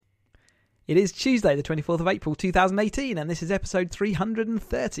It is Tuesday, the 24th of April, 2018, and this is episode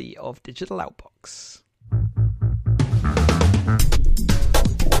 330 of Digital Outbox.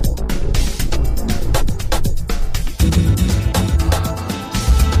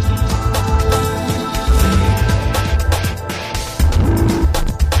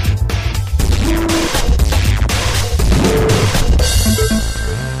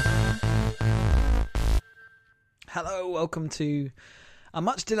 Hello, welcome to a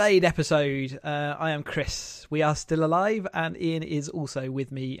much delayed episode. I am Chris. We are still alive, and Ian is also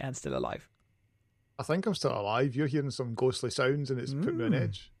with me and still alive. I think I'm still alive. You're hearing some ghostly sounds, and it's put me on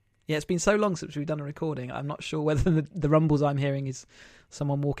edge. Yeah, it's been so long since we've done a recording. I'm not sure whether the rumbles I'm hearing is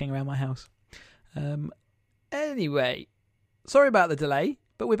someone walking around my house. Anyway, sorry about the delay,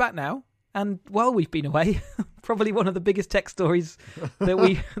 but we're back now. And while we've been away, probably one of the biggest tech stories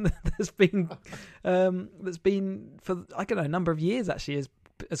that that's been for a number of years actually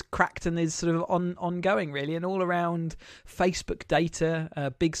has cracked and is sort of ongoing really, and all around Facebook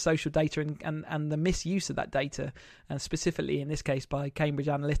data, big social data, and the misuse of that data, and specifically in this case by Cambridge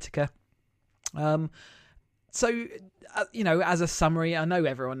Analytica. So as a summary, I know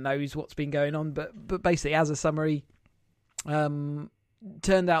everyone knows what's been going on, but basically as a summary,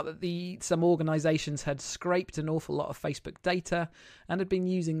 turned out that some organisations had scraped an awful lot of Facebook data and had been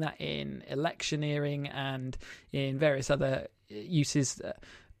using that in electioneering and in various other uses.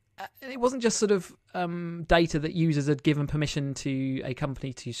 It wasn't just sort of data that users had given permission to a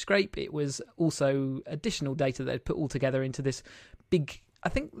company to scrape. It was also additional data that had put all together into this big, I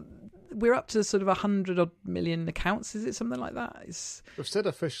think we're up to sort of 100 odd million accounts. Is it something like that? They've said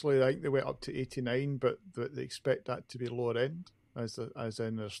officially, I think they went up to 89, but they expect that to be lower end. As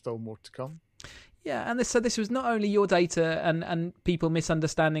in, there's still more to come. Yeah, and this was not only your data and people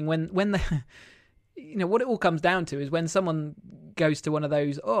misunderstanding when what it all comes down to is when someone goes to one of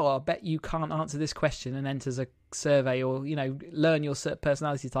those, I bet you can't answer this question, and enters a survey, or learn your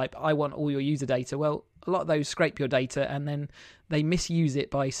personality type. I want all your user data. Well, a lot of those scrape your data and then they misuse it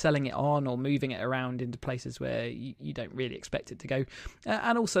by selling it on or moving it around into places where you don't really expect it to go.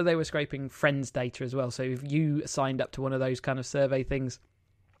 And also they were scraping friends' data as well. So if you signed up to one of those kind of survey things,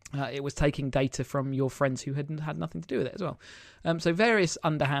 it was taking data from your friends who had nothing to do with it as well. So various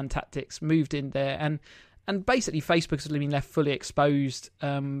underhand tactics moved in there, and basically Facebook has been left fully exposed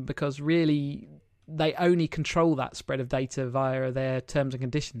because really they only control that spread of data via their terms and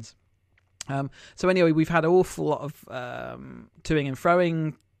conditions. So anyway, we've had an awful lot of toing and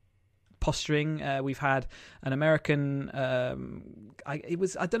froing, posturing. We've had an American, I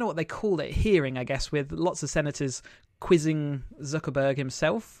don't know what they called it, hearing, I guess, with lots of senators quizzing Zuckerberg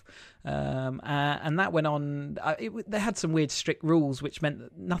himself. And that went on. They had some weird strict rules, which meant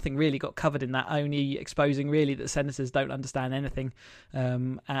that nothing really got covered in that, only exposing really that senators don't understand anything.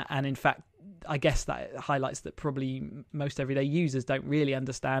 And in fact, I guess that highlights that probably most everyday users don't really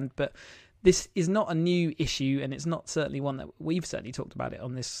understand. But this is not a new issue, and it's not certainly one that we've certainly talked about it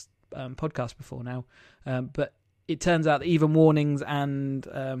on this podcast before now. But it turns out that even warnings and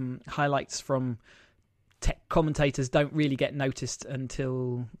highlights from tech commentators don't really get noticed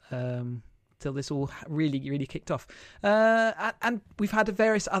until this all really kicked off. And we've had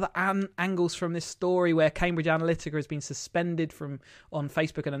various other angles from this story, where Cambridge Analytica has been suspended on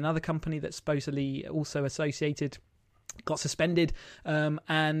Facebook, and another company that's supposedly also associated got suspended.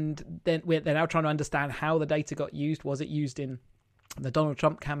 And then they're now trying to understand how the data got used. Was it used in the Donald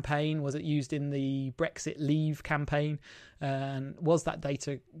Trump campaign? Was it used in the Brexit Leave campaign? And was that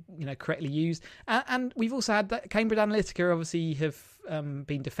data, correctly used? And we've also had that Cambridge Analytica obviously have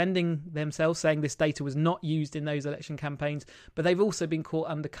been defending themselves, saying this data was not used in those election campaigns. But they've also been caught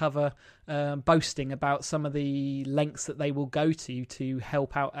undercover, boasting about some of the lengths that they will go to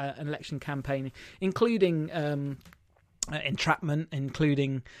help out an election campaign, including entrapment,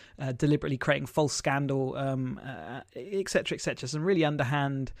 including deliberately creating false scandal, etc., etc. Some really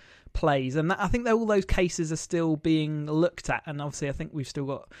underhand plays, and I think that all those cases are still being looked at. And obviously, I think we've still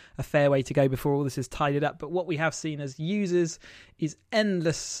got a fair way to go before all this is tidied up. But what we have seen as users is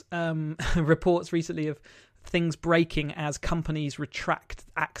endless reports recently of things breaking as companies retract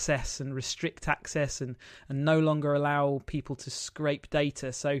access and restrict access and no longer allow people to scrape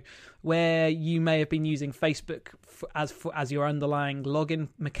data. So where you may have been using Facebook as your underlying login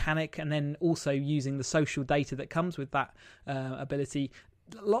mechanic, and then also using the social data that comes with that ability,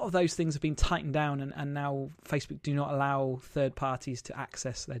 a lot of those things have been tightened down, and now Facebook do not allow third parties to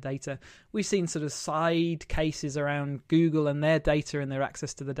access their data. We've seen sort of side cases around Google and their data and their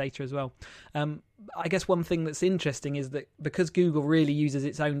access to the data as well. I guess one thing that's interesting is that because Google really uses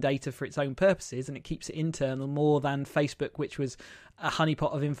its own data for its own purposes and it keeps it internal more than Facebook, which was a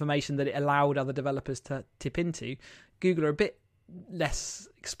honeypot of information that it allowed other developers to tip into, Google are a bit less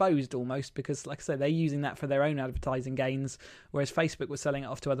exposed almost, because like I say, they're using that for their own advertising gains, whereas Facebook was selling it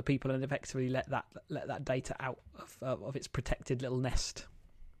off to other people and effectively let that data out of its protected little nest.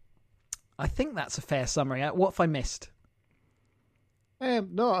 I think that's a fair summary. What have I missed?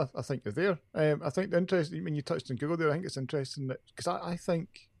 No, I think you're there. I think the interesting, when you touched on Google there, I think it's interesting that, because I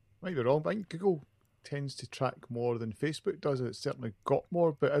think, I might be wrong, but I think Google tends to track more than Facebook does. It's certainly got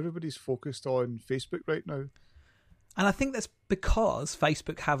more, but everybody's focused on Facebook right now. And I think that's because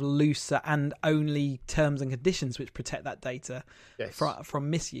Facebook have looser and only terms and conditions which protect that data from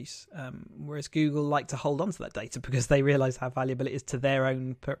misuse, whereas Google like to hold on to that data because they realise how valuable it is to their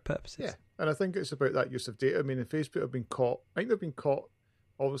own purposes. Yeah, and I think it's about that use of data. I mean, Facebook have been caught. I think they've been caught,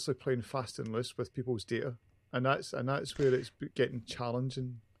 obviously playing fast and loose with people's data, and that's where it's getting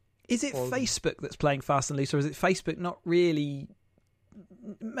challenging. Is it Facebook that's playing fast and loose, or is it Facebook not really?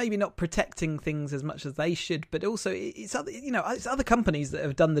 Maybe not protecting things as much as they should, but also it's other companies that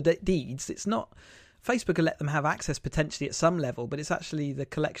have done the deeds. It's not Facebook will let them have access potentially at some level, but it's actually the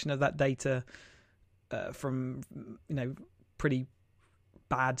collection of that data from pretty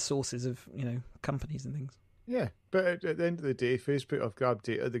bad sources of companies and things. Yeah, but at the end of the day, Facebook have grabbed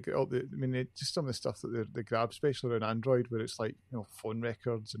data. Just some of the stuff that they grab, especially around Android, where it's like phone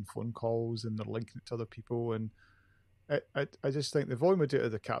records and phone calls, and they're linking it to other people. And I just think the volume of data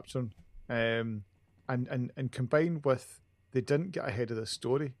they're capturing, and combined with they didn't get ahead of the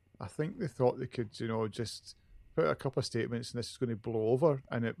story. I think they thought they could, just put a couple of statements and this is going to blow over.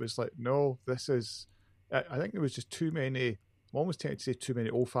 And it was like, no, this is. I think there was just too many. I'm almost tempted to say too many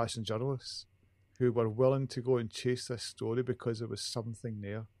old-fashioned journalists who were willing to go and chase this story because there was something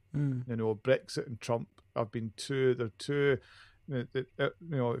there. Brexit and Trump have been they're two. If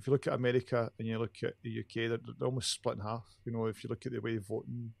you look at America and you look at the UK, they're almost split in half. If you look at the way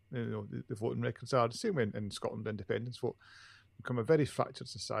voting, the voting records are the same way in Scotland, independence vote, become a very fractured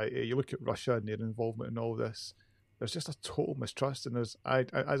society. You look at Russia and their involvement in all this. There's just a total mistrust, and as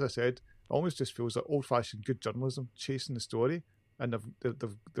I said, it almost just feels like old-fashioned good journalism chasing the story, and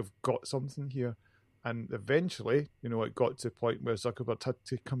they've got something here. And eventually, it got to the point where Zuckerberg had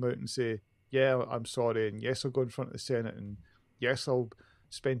to come out and say, "Yeah, I'm sorry, and yes, I'll go in front of the Senate, and yes, I'll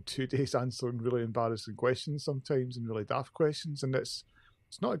spend 2 days answering really embarrassing questions sometimes and really daft questions," and it's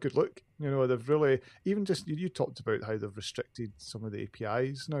not a good look. They've really, even just, you talked about how they've restricted some of the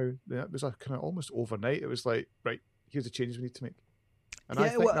APIs now. It was a kind of almost overnight. It was like, right, here's the changes we need to make. And I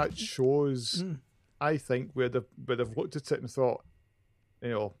think that shows, I think, where they've looked at it and thought,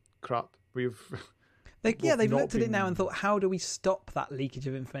 crap, they've looked at it now and thought, how do we stop that leakage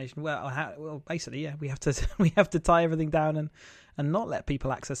of information? Well, basically, we have to tie everything down and not let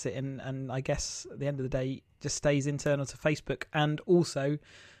people access it. And I guess at the end of the day, it just stays internal to Facebook. And also,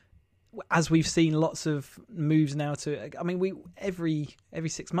 as we've seen lots of moves now every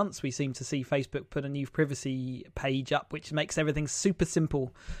 6 months we seem to see Facebook put a new privacy page up, which makes everything super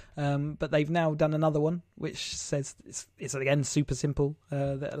simple. But they've now done another one which says it's again super simple,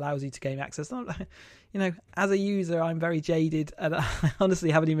 that allows you to gain access. As a user, I'm very jaded, and I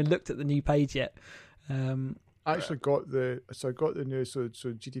honestly haven't even looked at the new page yet. I actually got the news. So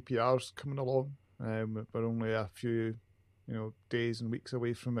GDPR's coming along. We're only a few days and weeks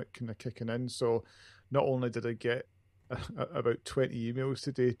away from it kind of kicking in. So not only did I get about 20 emails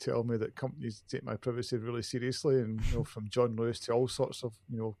today telling me that companies take my privacy really seriously, and from John Lewis to all sorts of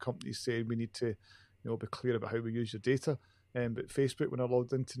companies saying we need to be clear about how we use your data. But Facebook, when I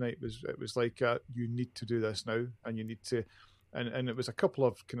logged in tonight, it was like you need to do this now, and you need to, and it was a couple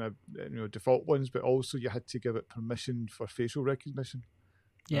of kind of default ones, but also you had to give it permission for facial recognition.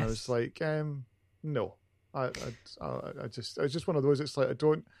 Yes. And I was like, no. It's just one of those. It's like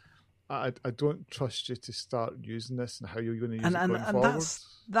I don't trust you to start using this and how you're going to use it going forward.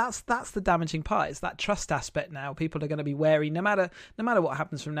 That's the damaging part. It's that trust aspect now. People are going to be wary, no matter what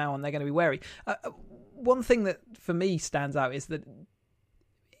happens from now on. They're going to be wary. One thing that for me stands out is that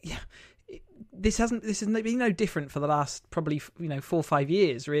this has been no different for the last probably 4 or 5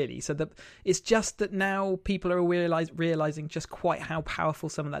 years, really. So it's just that now people are realizing just quite how powerful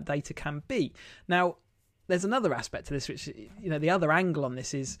some of that data can be. Now, there's another aspect to this, which the other angle on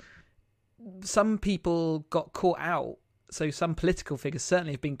this is some people got caught out some political figures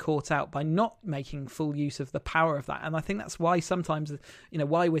certainly have been caught out by not making full use of the power of that. And I think that's why sometimes,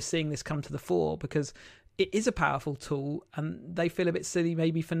 why we're seeing this come to the fore, because it is a powerful tool and they feel a bit silly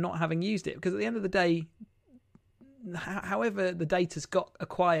maybe for not having used it. Because at the end of the day, however the data's got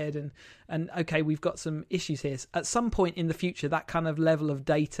acquired and okay, we've got some issues here. At some point in the future, that kind of level of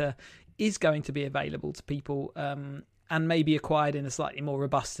data is going to be available to people, and maybe acquired in a slightly more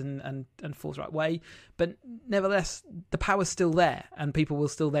robust and forthright way. But nevertheless, the power's still there and people will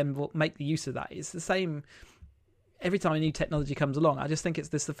still then make the use of that. It's the same every time a new technology comes along. I just think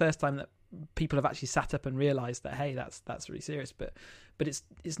this the first time that people have actually sat up and realised that, hey, that's really serious. But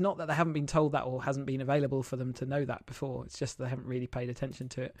it's not that they haven't been told that or hasn't been available for them to know that before. It's just they haven't really paid attention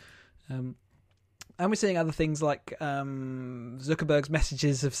to it. And we're seeing other things like Zuckerberg's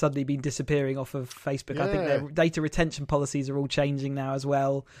messages have suddenly been disappearing off of Facebook. Yeah. I think their data retention policies are all changing now as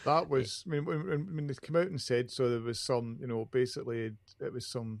well. That was, when they came out and said, so there was some, basically it was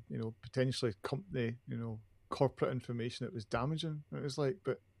some, potentially company, corporate information that was damaging. It was like,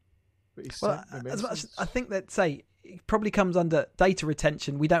 but he sent the message. As much, I think that, say, it probably comes under data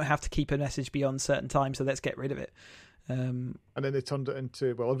retention. We don't have to keep a message beyond certain time, so let's get rid of it. And then they turned it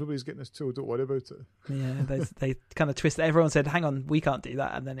into, well, everybody's getting this tool, don't worry about it. Yeah, they kind of twisted. Everyone said, hang on, we can't do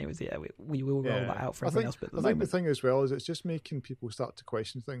that. And then it was, we will roll that out for everyone else. But I think the thing as well is it's just making people start to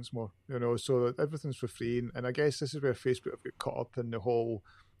question things more, so that everything's for free. And I guess this is where Facebook have got caught up in the whole,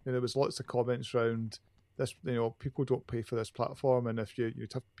 there was lots of comments around this, people don't pay for this platform. And if you'd have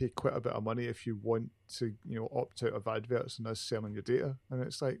to pay quite a bit of money if you want to, opt out of adverts and us selling your data. And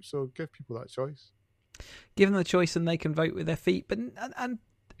it's like, so give people that choice. Give them the choice and they can vote with their feet. But and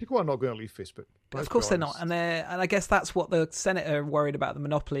people are not going to leave Facebook. Of course they're not. And I guess that's what the Senate are worried about, the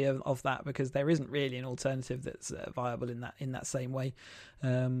monopoly of that, because there isn't really an alternative that's viable in that same way.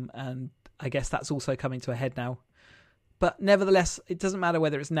 And I guess that's also coming to a head now. But nevertheless, it doesn't matter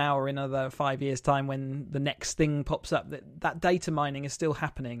whether it's now or in another 5 years' time when the next thing pops up. That data mining is still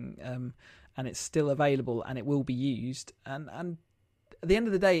happening, and it's still available, and it will be used. And at the end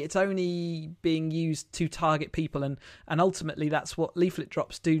of the day, it's only being used to target people, and ultimately that's what leaflet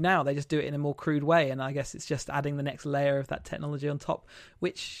drops do now. They just do it in a more crude way, and I guess it's just adding the next layer of that technology on top,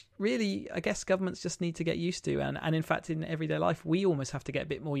 which really, I guess, governments just need to get used to. And in fact, in everyday life, we almost have to get a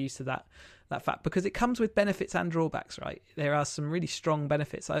bit more used to that fact, because it comes with benefits and drawbacks, right? There are some really strong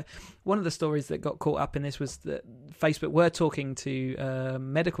benefits. One of the stories that got caught up in this was that Facebook were talking to a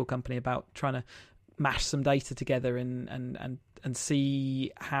medical company about trying to mash some data together and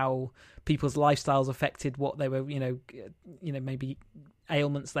see how people's lifestyles affected what they were, maybe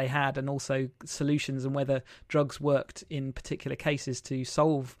ailments they had, and also solutions, and whether drugs worked in particular cases to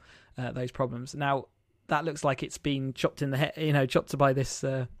solve those problems. Now that looks like it's been chopped in the head, chopped by this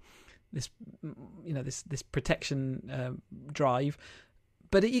protection drive,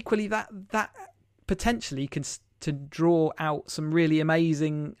 but equally that potentially can to draw out some really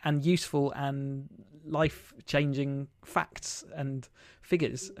amazing and useful and life-changing facts and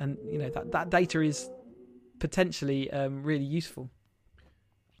figures, and that data is potentially really useful.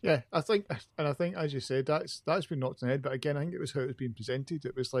 Yeah, I think, as you said, that's been knocked on the head. But again, I think it was how it was being presented.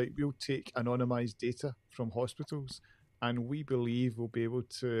 It was like, we'll take anonymised data from hospitals, and we believe we'll be able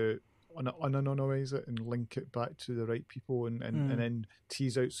to unanonymise it and link it back to the right people, and then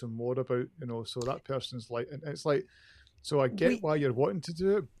tease out some more about, so that person's like, and it's like, so I get why you're wanting to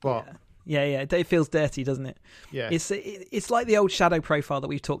do it, but yeah, it feels dirty, doesn't it? Yeah, it's like the old shadow profile that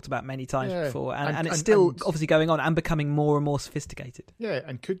we've talked about many times before, and it's still obviously going on and becoming more and more sophisticated. Yeah,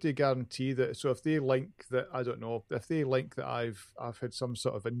 and could they guarantee that? So if they link that, I don't know, if they link that I've had some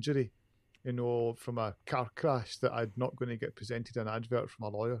sort of injury, from a car crash, that I'm not going to get presented an advert from a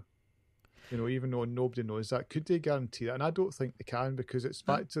lawyer. Even though nobody knows that, could they guarantee that? And I don't think they can, because it's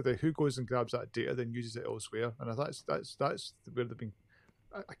back to the who goes and grabs that data then uses it elsewhere. And that's where they've been.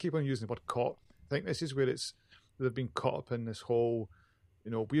 I keep on using the word caught. I think this is where they've been caught up in this whole.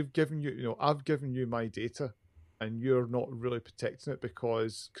 We've given you. I've given you my data, and you're not really protecting it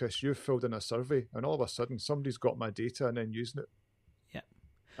because, Chris, you've filled in a survey, and all of a sudden somebody's got my data and then using it. Yeah.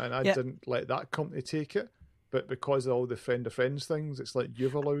 And I didn't let that company take it, but because of all the friend of friends things, it's like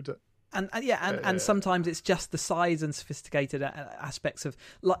you've allowed it. And sometimes it's just the size and sophisticated aspects of,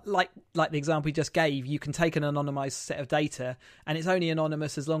 like the example you just gave. You can take an anonymized set of data, and it's only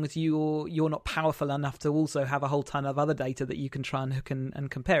anonymous as long as you're not powerful enough to also have a whole ton of other data that you can try and hook and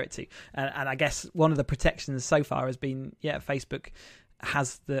compare it to. And I guess one of the protections so far has been, Facebook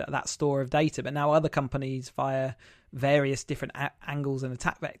has that store of data, but now other companies via various different angles and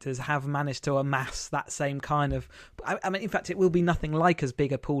attack vectors have managed to amass that same kind of. I mean, in fact, it will be nothing like as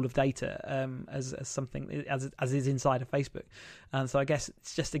big a pool of data as something as is inside of Facebook, and so I guess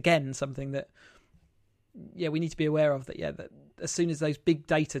it's just again something that we need to be aware of. That as soon as those big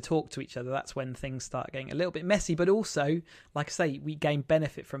data talk to each other, that's when things start getting a little bit messy. But also, like I say, we gain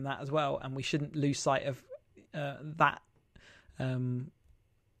benefit from that as well, and we shouldn't lose sight of that.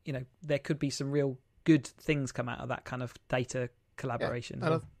 There could be some real good things come out of that kind of data collaboration.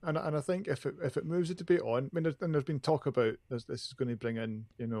 Yeah. And I think if it moves the debate on, I mean, there's been talk about this is going to bring in,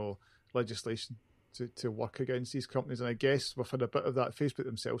 legislation to work against these companies. And I guess we've had a bit of that. Facebook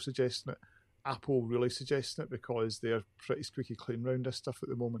themselves suggesting it, Apple really suggesting it, because they're pretty squeaky clean around this stuff at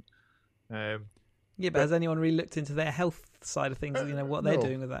the moment. But has anyone really looked into their health side of things? What they're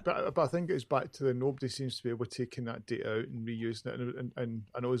doing with that. But I think it's back to nobody seems to be able to taking that data out and reusing it. And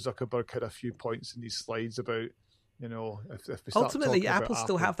I know Zuckerberg had a few points in these slides about, if we start ultimately Apple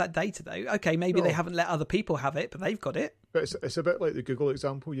still have that data though. Okay, maybe they haven't let other people have it, but they've got it. But it's a bit like the Google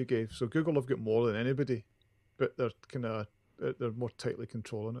example you gave. So Google have got more than anybody, but they're more tightly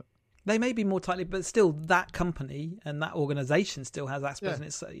controlling it. They may be more tightly, but still, that company and that organisation still has access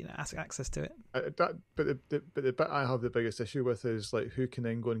to it. But the bit I have the biggest issue with is like who can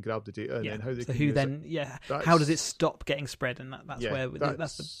then go and grab the data and then how they can use it. How does it stop getting spread? And that's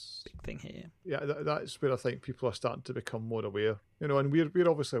the big thing here. Yeah, that's where I think people are starting to become more aware. And we're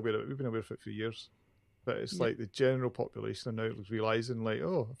obviously aware of it. We've been aware of it for years. But it's like the general population are now realising, like,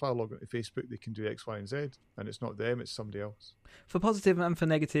 if I log into Facebook, they can do X, Y, and Z, and it's not them, it's somebody else. For positive and for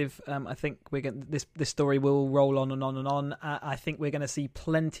negative, I think we're going. This story will roll on and on and on. I think we're going to see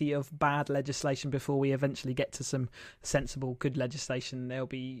plenty of bad legislation before we eventually get to some sensible, good legislation. There'll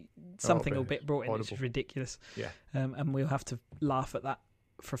be something a bit brought in which is ridiculous, and we'll have to laugh at that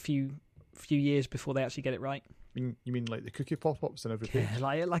for a few years before they actually get it right. You mean like the cookie pop-ups and everything?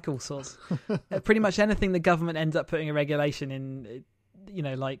 Yeah, like all sorts. Pretty much anything the government ends up putting a regulation in,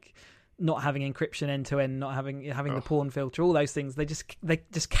 like not having encryption end to end, not having the porn filter, all those things. They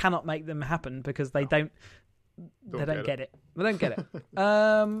just cannot make them happen because they don't get it. They don't get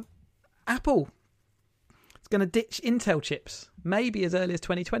it. Apple is going to ditch Intel chips maybe as early as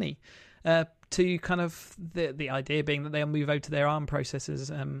 2020 to kind of the idea being that they'll move over to their ARM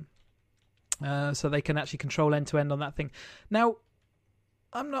processors. So they can actually control end-to-end on that thing. Now,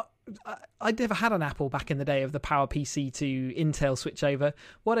 I never had an Apple back in the day of the PowerPC to Intel switchover.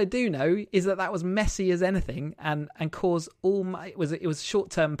 What I do know is that was messy as anything and caused it was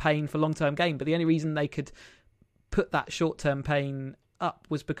short-term pain for long-term gain. But the only reason they could put that short-term pain up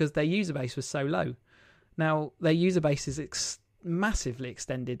was because their user base was so low. Now, their user base is massively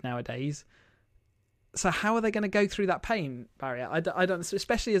extended nowadays. So how are they going to go through that pain barrier? I don't,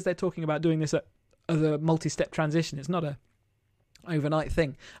 especially as they're talking about doing this as a multi-step transition. It's not a overnight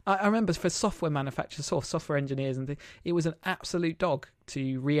thing. I remember for software manufacturers or software engineers and things, it was an absolute dog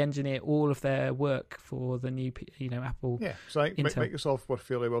to re-engineer all of their work for the new, Apple. Yeah, so I think Microsoft were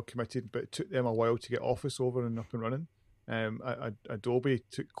fairly well committed, but it took them a while to get Office over and up and running. Adobe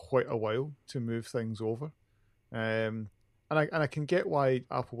took quite a while to move things over. And I can get why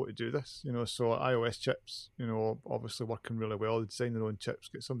Apple want to do this, so iOS chips, obviously working really well. They design their own chips,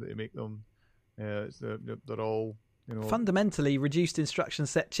 get somebody to make them. They're all, fundamentally reduced instruction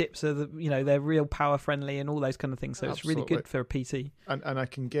set chips are they're real power friendly and all those kind of things. So Absolutely. It's really good for a PC. And I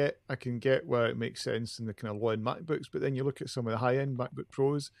can get where it makes sense in the kind of low end MacBooks, but then you look at some of the high end MacBook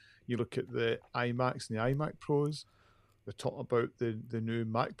Pros, you look at the iMacs and the iMac Pros. They're talking about the new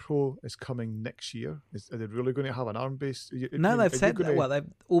Mac Pro is coming next year. Are they really going to have an ARM based? No, they've said that. Well, they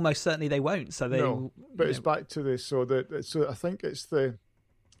almost certainly they won't. So they. No, but it's back to this. So I think it's the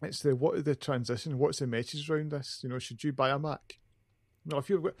what is the transition? What's the message around this? Should you buy a Mac? No, if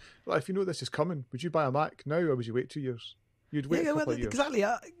you know this is coming, would you buy a Mac now or would you wait 2 years? You'd wait a couple of years. Exactly.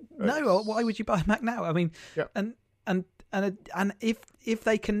 No, why would you buy a Mac now? I mean, And if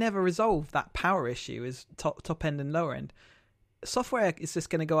they can never resolve that power issue as top end and lower end, software is just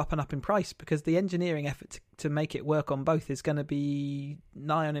going to go up and up in price because the engineering effort to make it work on both is going to be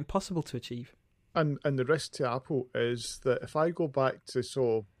nigh on impossible to achieve. And the risk to Apple is that if I go back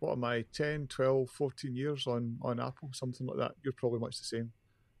to, what am I, 10, 12, 14 years on Apple, something like that, you're probably much the same.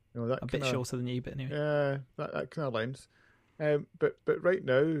 That a bit shorter than you, but anyway. Yeah, that kind of length. But right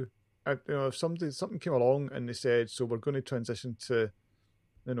now, if something came along and they said, so we're going to transition to,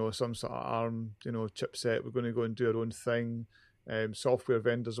 some sort of ARM, chipset, we're going to go and do our own thing. Software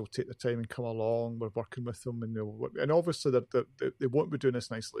vendors will take the time and come along. We're working with them, and obviously they won't be doing this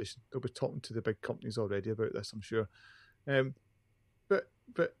in isolation. They'll be talking to the big companies already about this, I'm sure. But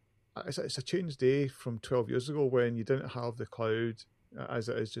but it's a changed day from 12 years ago when you didn't have the cloud as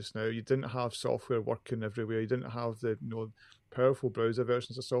it is just now. You didn't have software working everywhere. You didn't have the powerful browser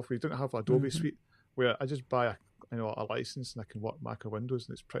versions of software. You didn't have Adobe Suite where I just buy a license and I can work Mac or Windows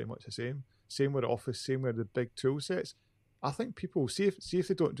and it's pretty much the same. Same with Office, same with the big tool sets. I think people see if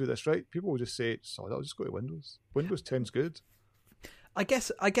they don't do this right, people will just say, "So I'll just go to Windows. Windows 10's good." I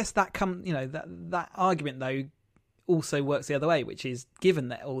guess that that argument though also works the other way, which is given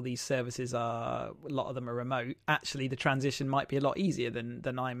that all these services a lot of them are remote, actually the transition might be a lot easier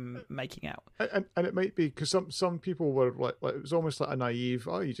than I'm making out. And it might be because some people were like it was almost like a naive,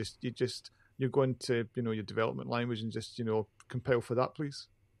 you're going to your development language and just compile for that, please.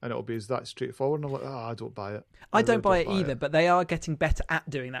 And it'll be that straightforward. And I'm like, I don't buy it. I don't buy it either, but they are getting better at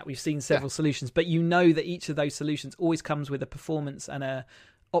doing that. We've seen several solutions, but that each of those solutions always comes with a performance and a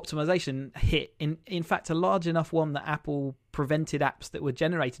optimization hit. In fact, a large enough one that Apple prevented apps that were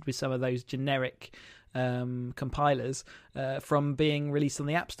generated with some of those generic compilers from being released on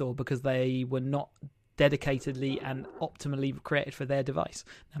the App Store because they were not dedicatedly and optimally created for their device.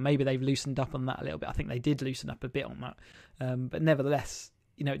 Now, maybe they've loosened up on that a little bit. I think they did loosen up a bit on that. But nevertheless,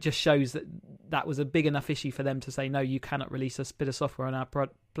 it just shows that was a big enough issue for them to say, no, you cannot release a bit of software on our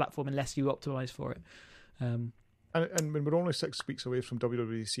platform unless you optimize for it. And when we're only 6 weeks away from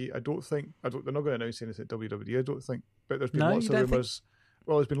WWDC, they're not going to announce anything at WWE, I don't think. But there's been lots of rumours.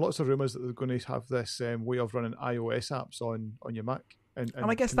 Well, there's been lots of rumours that they're going to have this way of running iOS apps on your Mac. And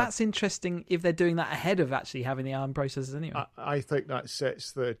I guess that's interesting if they're doing that ahead of actually having the ARM processors anyway. I think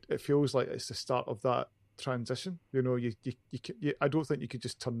that it feels like it's the start of that transition. I don't think you could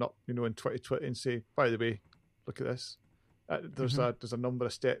just turn up, in 2020 and say, by the way, look at this. There's a number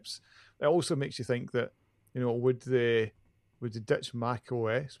of steps. It also makes you think that, would they ditch Mac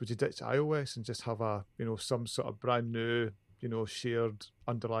OS? Would you ditch iOS and just have some sort of brand new, shared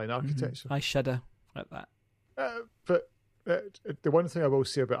underlying architecture? I shudder at that. But the one thing I will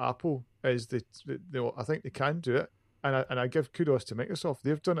say about Apple is that I think they can do it, and I give kudos to Microsoft.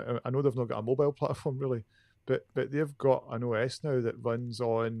 They've done it. I know they've not got a mobile platform really, but they've got an OS now that runs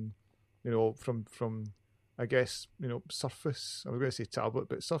on, from I guess Surface. I was going to say tablet,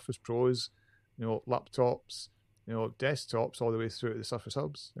 but Surface Pros, laptops, desktops, all the way through to the Surface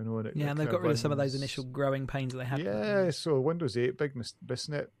Hubs. And they've got rid of some of those initial growing pains that they had. Yeah, so Windows 8, big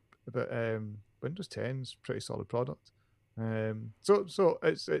misstep, but Windows 10's pretty solid product. So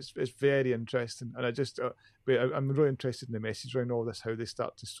it's very interesting, and I'm really interested in the message around all this, how they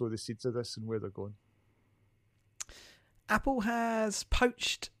start to sow the seeds of this and where they're going. Apple has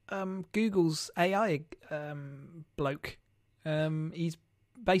poached Google's AI bloke. He's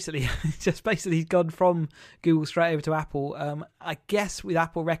basically gone from Google straight over to Apple. I guess with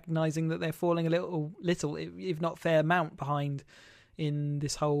Apple recognizing that they're falling a little, if not fair amount behind in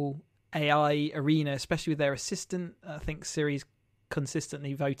this whole AI arena, especially with their assistant. I think Siri's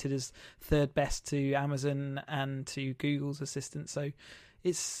consistently voted as third best to Amazon and to Google's assistant. So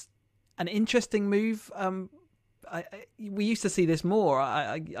it's an interesting move. We used to see this more.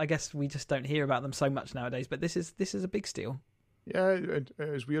 I guess we just don't hear about them so much nowadays. But this is a big steal. Yeah, it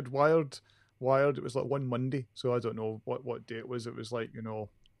was weird. Wired. It was like one Monday, so I don't know what day it was. It was like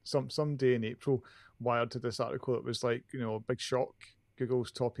some day in April. Wired to this article. It was like big shock.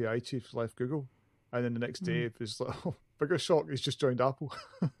 Google's top AI chief left Google, and then the next day it was like, bigger shock, he's just joined Apple.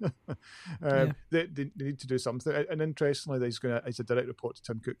 They need to do something, and interestingly, he's a direct report to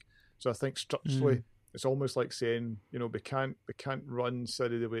Tim Cook. So I think structurally, it's almost like saying, we can't run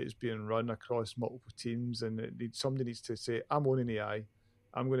Siri the way it's being run across multiple teams, and somebody needs to say, I'm owning AI,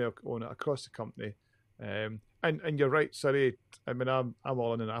 I'm going to own it across the company. And you're right, Siri. I mean, I'm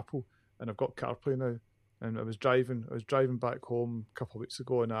all in an Apple, and I've got CarPlay now. And I was driving back home a couple of weeks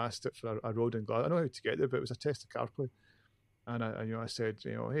ago, and I asked it for a road in Glasgow. I know how to get there, but it was a test of CarPlay. And I said,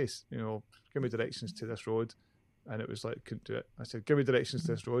 hey, give me directions to this road, and it was like, couldn't do it. I said, give me directions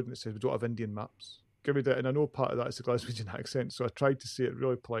to this road, and it said, we don't have Indian maps. Give me that, and I know part of that is the Glaswegian accent, so I tried to say it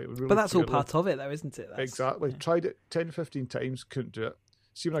really politely. Really but that's all part of it, though, isn't it? Exactly. Yeah. Tried it 10, 15 times, couldn't do it.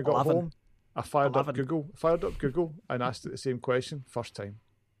 See, when I got home, I fired up Google, and asked it the same question first time.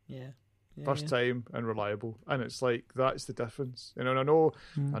 Yeah. First time and reliable, and it's like that's the difference. And I know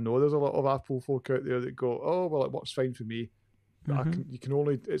there's a lot of Apple folk out there that go, oh well, it works fine for me. But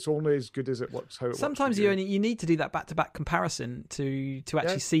it's only as good as it works. Sometimes you need to do that back-to-back comparison to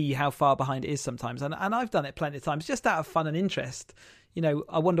actually see how far behind it is sometimes, and I've done it plenty of times just out of fun and interest.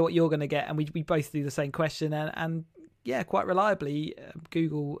 I wonder what you're going to get, and we both do the same question, and quite reliably,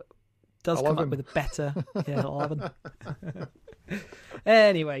 Google does 11. Come up with a better 11.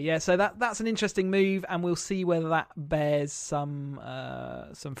 Anyway, yeah, so that's an interesting move, and we'll see whether that bears some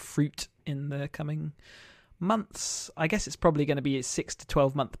fruit in the coming months. I guess it's probably going to be a 6 to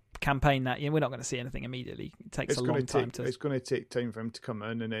 12 month campaign. That we're not going to see anything immediately. It takes a long time to. It's going to take time for him to come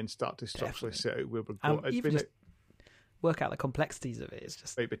in and then start to structurally set out where we're going. Even just work out the complexities of it. It's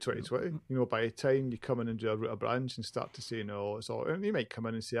just might be 2020. By the time you come in and do a root of branch and start to say, no, it's all. And you might come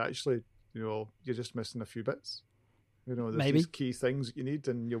in and say, actually, you're just missing a few bits. There's maybe these key things that you need,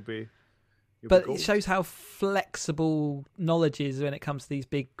 and you'll be. But it shows how flexible knowledge is when it comes to these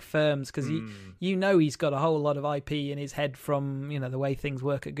big firms, because he's got a whole lot of IP in his head from the way things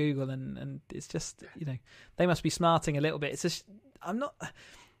work at Google, and it's just they must be smarting a little bit. It's just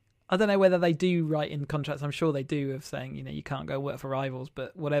I don't know whether they do write in contracts. I'm sure they do, of saying you can't go work for rivals.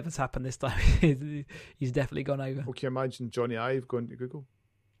 But whatever's happened this time, he's definitely gone over. Well, can you imagine Johnny Ive going to Google?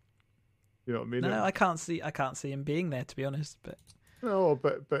 You know what I mean? No, I can't see him being there, to be honest. But no,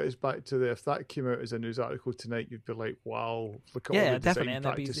 but it's back to if that came out as a news article tonight, you'd be like, wow, look at all the design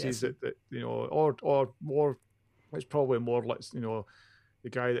practices that or more. It's probably more like the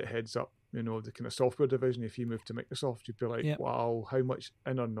guy that heads up the kind of software division. If he moved to Microsoft, you'd be like, wow, how much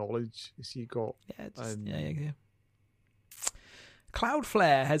inner knowledge has he got? Yeah.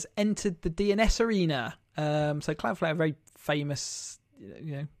 Cloudflare has entered the DNS arena. So Cloudflare, a very famous,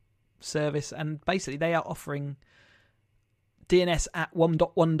 service, and basically they are offering DNS at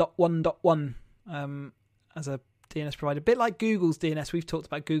 1.1.1.1 as a DNS provider, a bit like Google's DNS. We've talked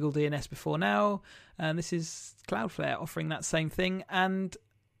about Google DNS before now, and this is Cloudflare offering that same thing, and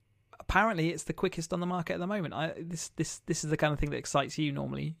apparently it's the quickest on the market at the moment. This is the kind of thing that excites you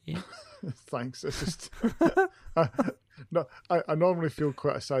normally. Yeah. Thanks. It's just no, I normally feel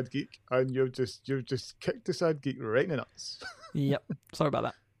quite a sad geek, and you've just kicked the sad geek right in the nuts. Yep. Sorry about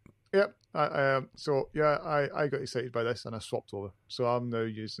that. Yep. I got excited by this and I swapped over. So I'm now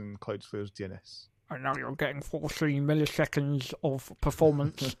using Cloudflare's DNS. And now you're getting 14 milliseconds of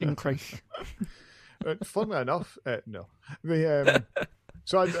performance increase. Funnily enough, no.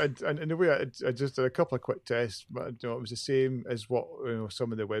 So in a way, I just did a couple of quick tests, but it was the same as what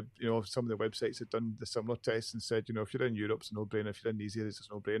some of the websites had done the similar tests and said, if you're in Europe, it's a no-brainer. If you're in these areas, it's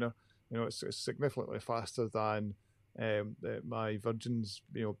a no-brainer. It's significantly faster than my Virgin's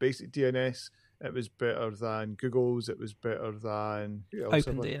basic DNS. It was better than Google's. It was better than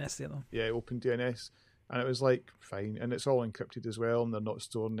OpenDNS, the other. Yeah, OpenDNS. And it was like, fine. And it's all encrypted as well, and they're not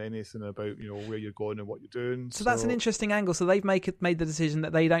storing anything about, where you're going and what you're doing. So that's an interesting angle. So they've made the decision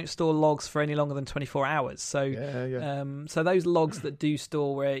that they don't store logs for any longer than 24 hours. So so those logs that do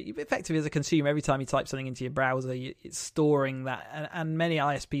store, where effectively as a consumer, every time you type something into your browser, it's storing that. And many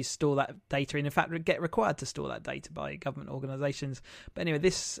ISPs store that data, and in fact get required to store that data by government organizations. But anyway,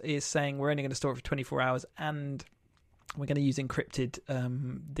 this is saying we're only going to store it for 24 hours, and we're going to use encrypted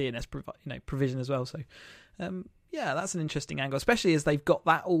DNS provision as well. So, that's an interesting angle, especially as they've got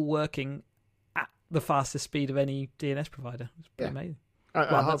that all working at the fastest speed of any DNS provider. It's pretty amazing.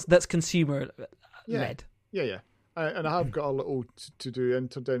 That's consumer led. Yeah. And I have got a little to do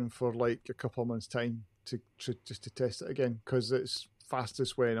entered in for like a couple of months' time to test it again, because it's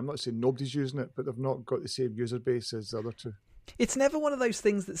fastest when, I'm not saying nobody's using it, but they've not got the same user base as the other two. It's never one of those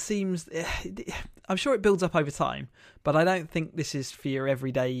things that seems... I'm sure it builds up over time, but I don't think this is for your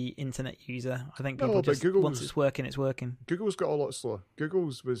everyday internet user. I think people once it's working, it's working. Google's got a lot slower.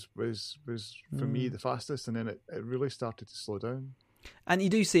 Google's was for me the fastest, and then it really started to slow down. And you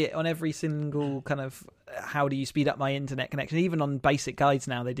do see it on every single kind of how do you speed up my internet connection. Even on basic guides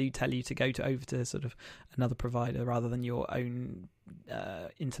now, they do tell you to go over to sort of another provider rather than your own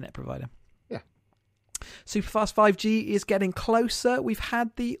internet provider. Superfast 5G is getting closer. We've had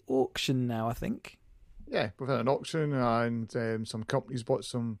the auction now, I think. Yeah, we've had an auction, and some companies bought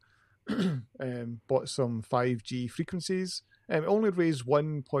some 5G frequencies. It only raised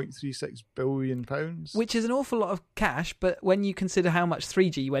 £1.36 billion. Which is an awful lot of cash, but when you consider how much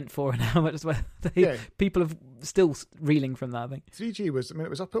 3G went for and how much people have still reeling from that, I think. 3G was, it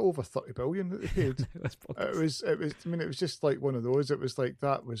was up at over 30 billion that they paid. It was, it was just like one of those. It was like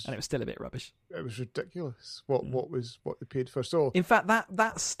that was... And it was still a bit rubbish. It was ridiculous what they paid for. So in fact,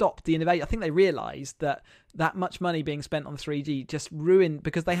 that stopped the innovation. I think they realised that much money being spent on 3G just ruined,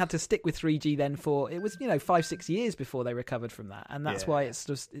 because they had to stick with 3G then for, it was 5-6 years before they recovered from that, and that's why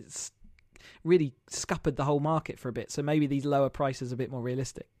it's really scuppered the whole market for a bit. So maybe these lower prices are a bit more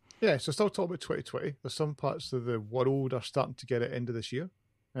realistic. Yeah, so still talking about 2020. There's some parts of the world are starting to get it end of this year,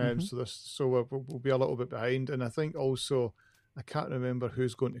 so we'll be a little bit behind. And I think also I can't remember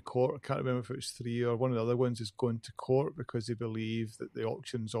who's going to court. I can't remember if it was 3 or one of the other ones is going to court because they believe that the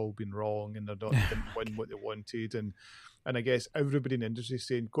auction's all been wrong and they didn't win what they wanted. And I guess everybody in the industry is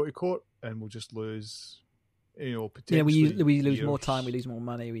saying, go to court and we'll just lose, potentially. Yeah, we lose more time, we lose more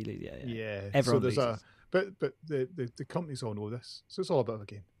money, we lose, yeah. Everyone so there's loses. But the companies all know this, so it's all a bit of a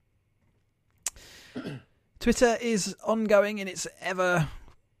game. Twitter is ongoing in its ever,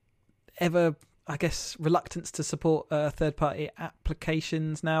 I guess, reluctance to support third-party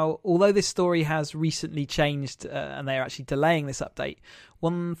applications. Now, although this story has recently changed and they're actually delaying this update,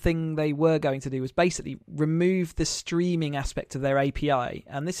 one thing they were going to do was basically remove the streaming aspect of their API,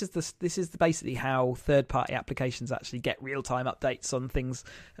 and this is basically how third-party applications actually get real-time updates on things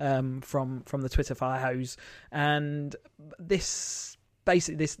from the Twitter fire hose. And this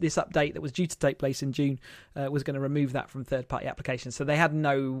update that was due to take place in June was going to remove that from third-party applications. So they had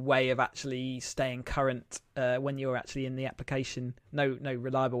no way of actually staying current when you were actually in the application, no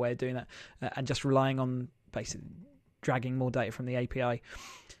reliable way of doing that, and just relying on basically dragging more data from the API.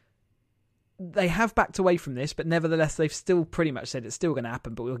 They have backed away from this, but nevertheless, they've still pretty much said it's still going to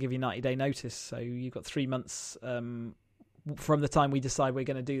happen, but we'll give you 90-day notice. So you've got 3 months from the time we decide we're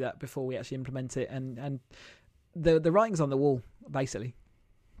going to do that before we actually implement it. And the writing's on the wall, basically.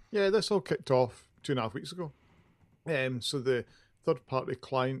 Yeah, this all kicked off 2.5 weeks ago. So the third-party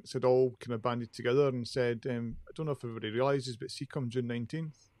clients had all kind of banded together and said, I don't know if everybody realises, but see, come June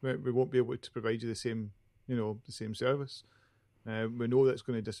 19th, we won't be able to provide you the same service. We know that's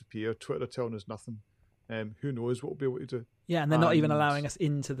going to disappear. Twitter are telling us nothing. Who knows what we'll be able to do? Yeah, and they're not even allowing us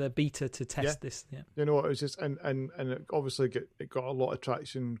into the beta to test this. Yeah, it was just, and it obviously got a lot of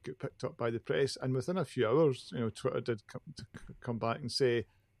traction, got picked up by the press, and within a few hours, Twitter did come back and say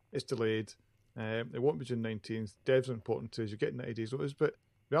it's delayed. It won't be June 19th. Devs are important to us. You get 90 days notice, but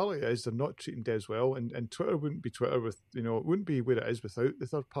reality is they're not treating devs well, and Twitter wouldn't be Twitter it wouldn't be where it is without the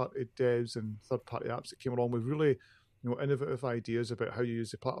third-party devs and third-party apps that came along with really innovative ideas about how you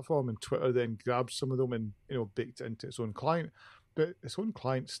use the platform, and Twitter then grabbed some of them and baked it into its own client. But its own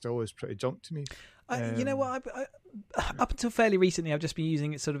client still is pretty junk to me. You know what? Up until fairly recently, I've just been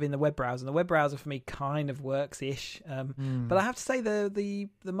using it sort of in the web browser. And the web browser for me kind of works-ish. But I have to say the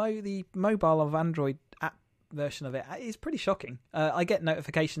mobile of Android app version of it is pretty shocking. I get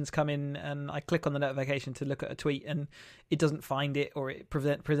notifications come in and I click on the notification to look at a tweet and it doesn't find it, or it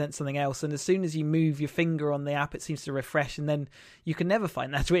presents something else, and as soon as you move your finger on the app it seems to refresh and then you can never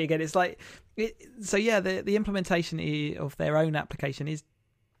find that tweet again. It's like the implementation of their own application is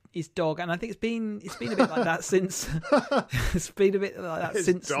dog, and I think it's been a bit like that since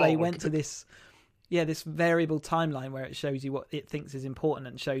they went to this variable timeline where it shows you what it thinks is important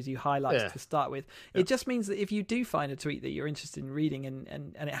and shows you highlights to start with. It just means that if you do find a tweet that you're interested in reading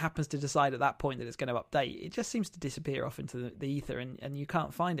and it happens to decide at that point that it's going to update, it just seems to disappear off into the ether and you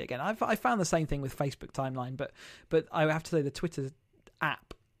can't find it again. I found the same thing with Facebook timeline, but I have to say the Twitter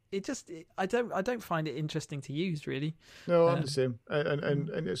app, I don't find it interesting to use, really. No, I'm the same.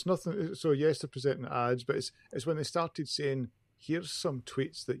 And it's nothing. So yes, they're presenting ads, but it's when they started saying, here's some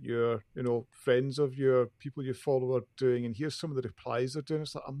tweets that your friends of your people you follow are doing, and here's some of the replies they're doing.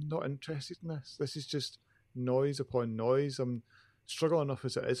 It's like, I'm not interested in this. This is just noise upon noise. I'm struggling enough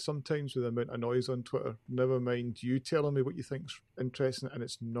as it is sometimes with the amount of noise on Twitter. Never mind you telling me what you think's interesting, and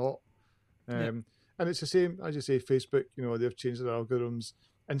it's not. And it's the same, as you say, Facebook, they've changed their algorithms.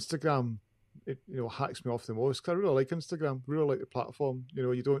 Instagram, it hacks me off the most, because I really like Instagram, really like the platform.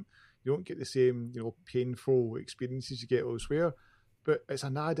 You don't get the same, painful experiences you get elsewhere, but it's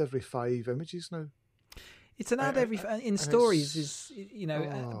an ad every 5 images now. It's an ad every in stories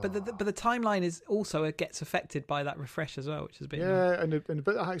but the timeline is also gets affected by that refresh as well, which has been and the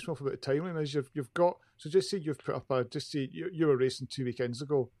bit that hacks me off about the timeline is you've got, so just say you've put up you were racing 2 weekends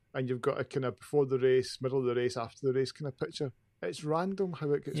ago and you've got a kind of before the race, middle of the race, after the race kind of picture. It's random how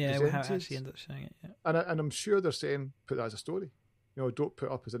it gets presented. How it actually ends up showing it. Yeah. And I'm sure they're saying put that as a story. Don't put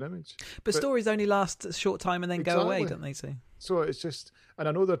it up as an image. But stories only last a short time and then go away, don't they? So it's just, and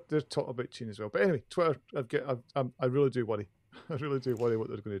I know they're talking about change as well. But anyway, Twitter, I really do worry. I really do worry what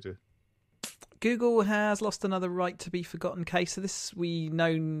they're going to do. Google has lost another right to be forgotten case. So this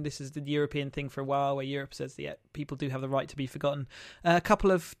is the European thing for a while, where Europe says that people do have the right to be forgotten. A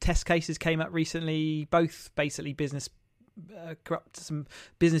couple of test cases came up recently, both basically some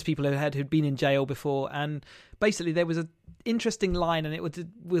business people who'd been in jail before, and basically there was an interesting line, and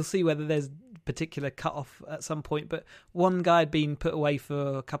we'll see whether there's particular cut off at some point, but one guy had been put away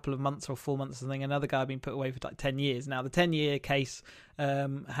for a couple of months or 4 months or something, another guy had been put away for like 10 years. Now the 10-year case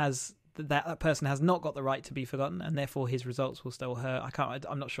has that person has not got the right to be forgotten, and therefore his results will still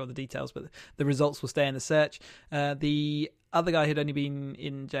I'm not sure of the details, but the results will stay in the search. The other guy who'd only been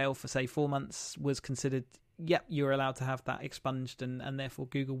in jail for, say, 4 months was considered, yep, you're allowed to have that expunged, and therefore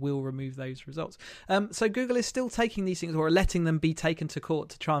Google will remove those results. So Google is still taking these things, or letting them be taken to court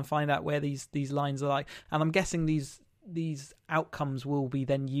to try and find out where these lines are like. And I'm guessing these outcomes will be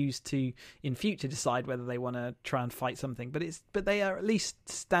then used to, in future, decide whether they want to try and fight something. But they are at least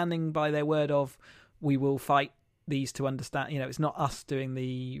standing by their word of, we will fight these to understand. It's not us doing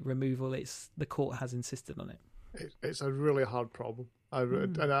the removal; it's the court has insisted on it. It's a really hard problem.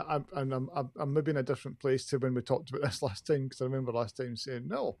 I'm maybe in a different place to when we talked about this last time, because I remember last time saying,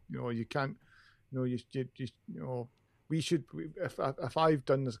 no, you can't, we should, if I've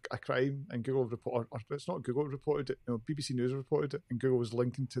done a crime and Google reported, or it's not Google reported it, BBC News reported it, and Google was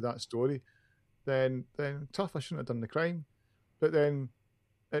linking to that story, then tough, I shouldn't have done the crime. But then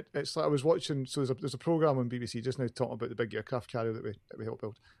it's like I was watching, so there's a program on BBC just now talking about the big aircraft carrier that we helped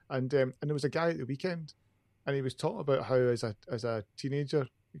build, and there was a guy at the weekend, and he was talking about how as a teenager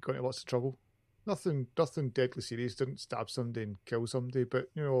he got into lots of trouble. Nothing deadly serious, didn't stab somebody and kill somebody, but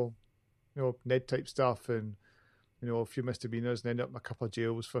Ned type stuff, and a few misdemeanors, and ended up in a couple of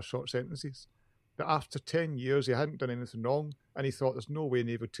jails for short sentences. But after 10 years he hadn't done anything wrong, and he thought, there's no way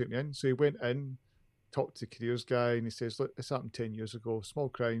Navy would take me in. So he went in, talked to the careers guy, and he says, look, this happened 10 years ago, small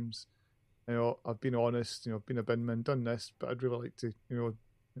crimes, I've been honest, I've been a binman, done this, but I'd really like to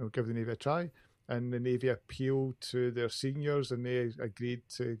give the Navy a try. And the Navy appealed to their seniors, and they agreed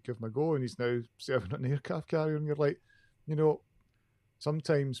to give him a go, and he's now serving on an aircraft carrier. And you're like,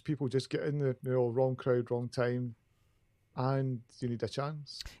 sometimes people just get in the wrong crowd, wrong time, and you need a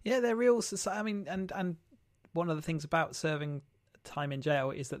chance. Yeah, they're real society. I mean, and one of the things about serving time in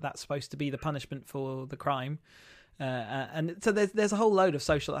jail is that that's supposed to be the punishment for the crime. And so there's a whole load of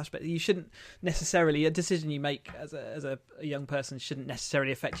social aspects. You shouldn't necessarily, a decision you make as a young person shouldn't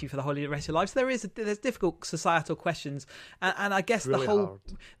necessarily affect you for the whole rest of your life. So there's difficult societal questions, and I guess really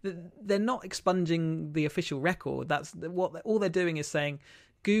they're not expunging the official record. That's what all they're doing is saying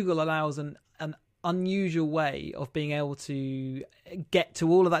Google allows an unusual way of being able to get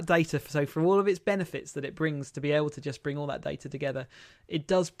to all of that data. So for all of its benefits that it brings, to be able to just bring all that data together, it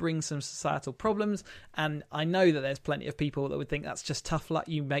does bring some societal problems. And I know that there's plenty of people that would think that's just tough luck.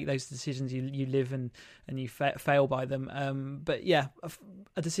 You make those decisions, you live and you fail by them. But yeah,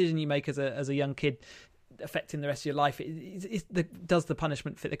 a decision you make as a young kid affecting the rest of your life, does the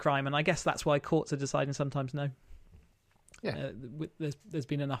punishment fit the crime? And I guess that's why courts are deciding sometimes no. Yeah, there's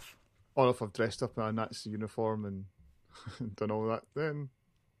been enough. Or if I've dressed up in a Nazi uniform and done all that, then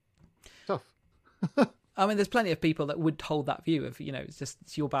tough. I mean, there's plenty of people that would hold that view of,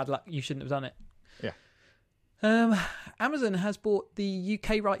 it's your bad luck, you shouldn't have done it. Yeah. Amazon has bought the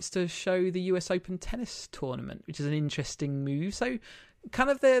UK rights to show the US Open tennis tournament, which is an interesting move. So kind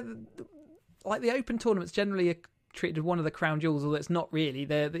of the Open tournaments generally are treated one of the crown jewels, although it's not really.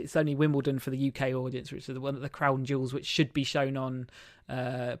 It's only Wimbledon for the UK audience, which is one of the crown jewels which should be shown on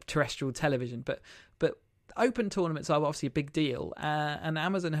terrestrial television. But Open tournaments are obviously a big deal, and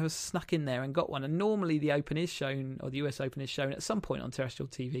Amazon has snuck in there and got one. And normally the Open is shown, or the US Open is shown at some point on terrestrial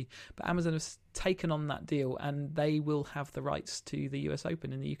TV, but Amazon has taken on that deal, and they will have the rights to the US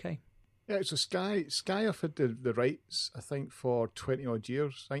Open in the UK. Yeah, so Sky have had the rights, I think, for 20 odd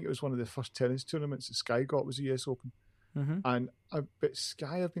years. I think it was one of the first tennis tournaments that Sky got was the US Open. Mm-hmm. But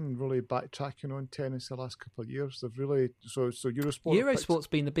Sky have been really backtracking on tennis the last couple of years. They've really so Eurosport's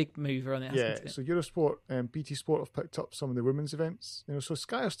been the big mover on it. Yeah, so Eurosport and BT Sport have picked up some of the women's events. So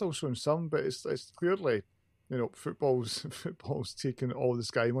Sky are still showing some, but it's clearly football's taking all the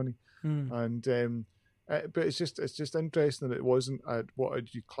Sky money, and. But it's just interesting that it wasn't what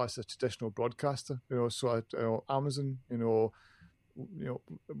would you class as a traditional broadcaster. So Amazon, will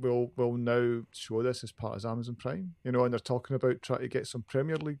now show this as part of Amazon Prime. And they're talking about trying to get some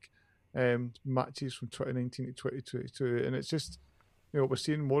Premier League matches from 2019 to 2022, and it's just we're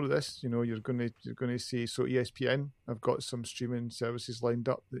seeing more of this. You're going to see. So ESPN have got some streaming services lined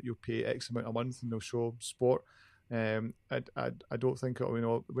up that you'll pay X amount a month and they'll show sport. I don't think it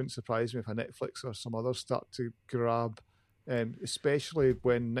wouldn't surprise me if a Netflix or some others start to grab, especially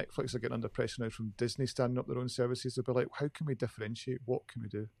when Netflix are getting under pressure now from Disney standing up their own services. They'll be like, how can we differentiate? What can we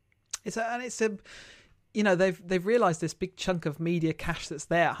do? They've realised this big chunk of media cash that's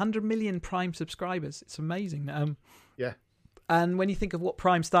there. 100 million Prime subscribers. It's amazing. Yeah. And when you think of what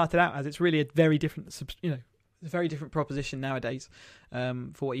Prime started out as, it's really a very different, It's a very different proposition nowadays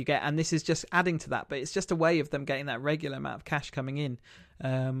for what you get, and this is just adding to that. But it's just a way of them getting that regular amount of cash coming in,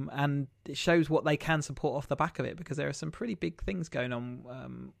 and it shows what they can support off the back of it, because there are some pretty big things going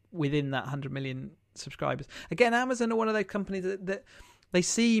on within that 100 million subscribers. Again, Amazon are one of those companies that they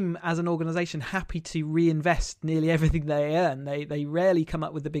seem, as an organisation, happy to reinvest nearly everything they earn. They rarely come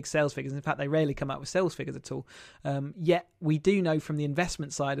up with the big sales figures. In fact, they rarely come up with sales figures at all. Yet we do know from the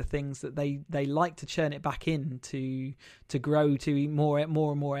investment side of things that they like to churn it back in to grow to more and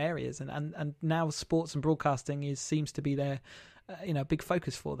more areas. And now sports and broadcasting seems to be their big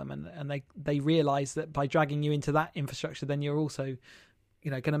focus for them. And they realise that by dragging you into that infrastructure, then you're also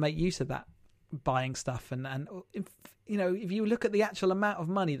going to make use of that buying stuff. And if you look at the actual amount of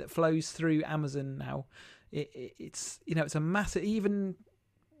money that flows through Amazon now, it's a massive, even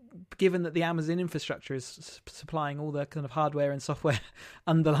given that the Amazon infrastructure is supplying all the kind of hardware and software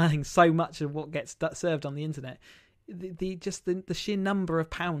underlying so much of what gets served on the internet, the sheer number of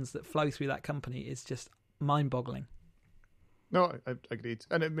pounds that flow through that company is just mind-boggling. No, I agreed.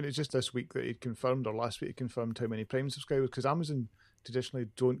 And I mean, it's just this week that he confirmed, or last week he confirmed how many Prime subscribers, because Amazon traditionally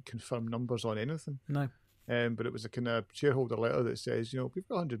don't confirm numbers on anything. No. But it was a kind of shareholder letter that says, we've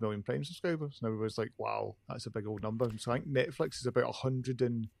got 100 million Prime subscribers. And everyone's like, wow, that's a big old number. So I think Netflix is about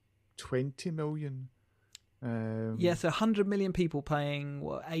 120 million. So 100 million people paying,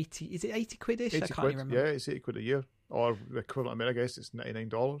 80, is it 80 quid-ish? 80 I can't quid, even remember. yeah, it's 80 quid a year. Or the equivalent, I guess it's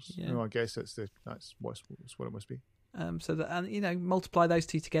 $99. Yeah. I guess that's what it must be. So that, multiply those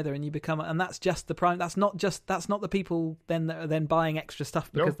two together and you become, and that's just the Prime. That's not the people then that are then buying extra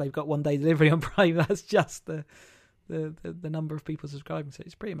stuff because they've got 1 day delivery on Prime. That's just the number of people subscribing. So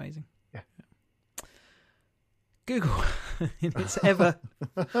it's pretty amazing. Yeah. Google, in its ever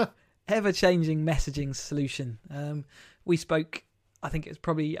changing messaging solution. We spoke, I think it was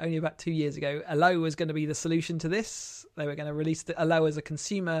probably only about 2 years ago. Allo was going to be the solution to this. They were going to release Allo as a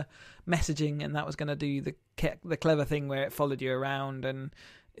consumer messaging, and that was going to do the clever thing where it followed you around and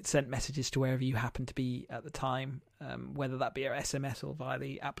it sent messages to wherever you happened to be at the time, whether that be a SMS or via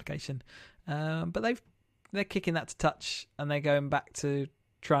the application. But they're kicking that to touch, and they're going back to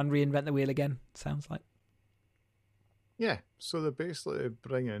try and reinvent the wheel again, sounds like. Yeah, so they're basically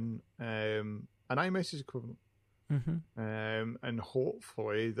bringing an iMessage equivalent. Mm-hmm. And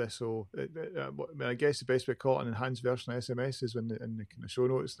hopefully this will. I guess the best way to call it an enhanced version of SMS is in the kind of show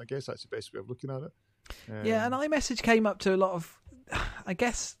notes. I guess that's the best way of looking at it. Yeah, and iMessage came up to a lot of, I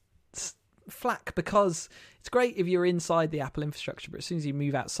guess, flack, because it's great if you're inside the Apple infrastructure, but as soon as you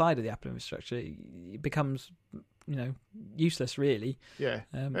move outside of the Apple infrastructure, it becomes useless, really. Yeah,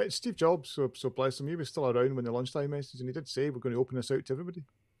 it's Steve Jobs, so bless him. He was still around when they launched iMessage, and he did say we're going to open this out to everybody,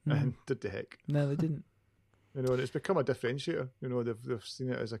 and did the heck? No, they didn't. And it's become a differentiator. They've seen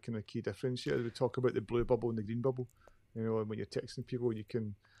it as a kind of key differentiator. We talk about the blue bubble and the green bubble. And when you're texting people, you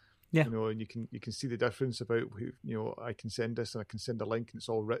can, and you can see the difference about who, I can send this and I can send a link and it's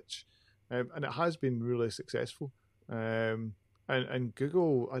all rich, and it has been really successful. And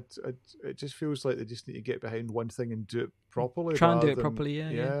Google, it just feels like they just need to get behind one thing and do it properly. Try and do it properly,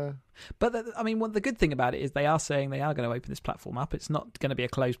 yeah. But the good thing about it is they are saying they are going to open this platform up. It's not going to be a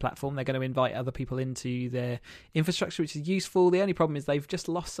closed platform. They're going to invite other people into their infrastructure, which is useful. The only problem is they've just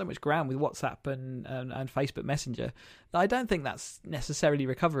lost so much ground with WhatsApp and Facebook Messenger that I don't think that's necessarily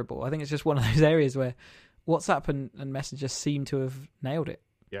recoverable. I think it's just one of those areas where WhatsApp and Messenger seem to have nailed it.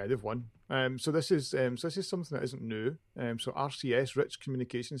 Yeah, they've won. So this is something that isn't new. So RCS, Rich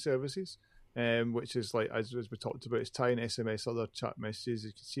Communication Services, which is like as we talked about, it's tying SMS other chat messages.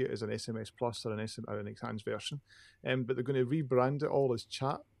 You can see it as an SMS Plus or an enhanced version. But they're going to rebrand it all as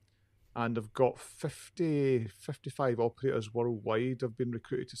chat, and they've got 55 operators worldwide have been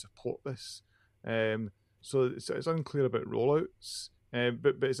recruited to support this. So it's unclear about rollouts,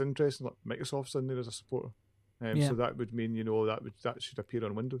 but it's interesting. Like Microsoft's in there as a supporter. So that would mean that should appear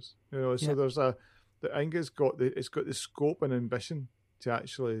on Windows. So there's I think it's got the scope and ambition to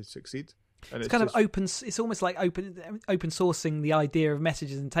actually succeed. And it's kind of open. It's almost like open sourcing the idea of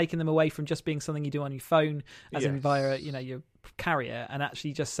messages and taking them away from just being something you do on your phone, as in via your carrier, and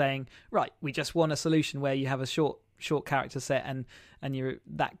actually just saying, right, we just want a solution where you have a short character set and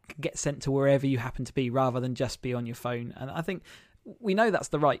that gets sent to wherever you happen to be, rather than just be on your phone. And I think we know that's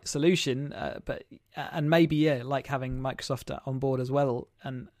the right solution, but maybe like having Microsoft on board as well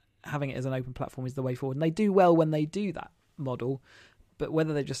and having it as an open platform is the way forward. And they do well when they do that model, but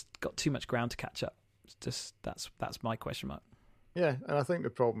whether they've just got too much ground to catch up, it's just that's my question mark. Yeah, and I think the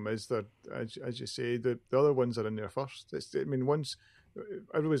problem is that, as you say, the other ones are in there first. Once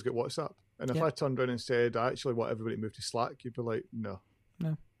everybody's got WhatsApp, and if I turned around and said I actually want everybody to move to Slack, you'd be like, no,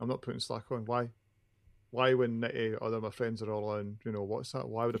 I'm not putting Slack on. Why? Why when 90 other my friends are all on, what's that?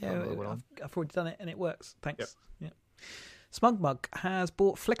 Why would I put another one on? I've already done it and it works. Thanks. Yep. Yeah. SmugMug has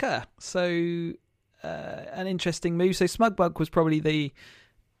bought Flickr, so an interesting move. So SmugMug was probably the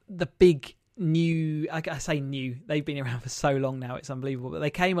big new. I say new. They've been around for so long now; it's unbelievable. But they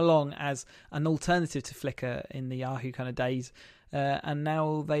came along as an alternative to Flickr in the Yahoo kind of days, and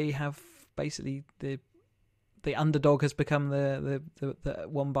now they have basically the underdog has become the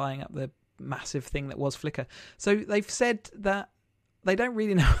one buying up the massive thing that was Flickr. So they've said that they don't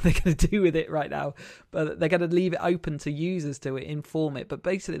really know what they're going to do with it right now, but they're going to leave it open to users to inform it. But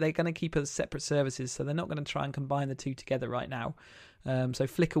basically, they're going to keep it as separate services, so they're not going to try and combine the two together right now. So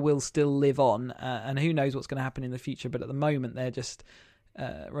Flickr will still live on, and who knows what's going to happen in the future. But at the moment, they're just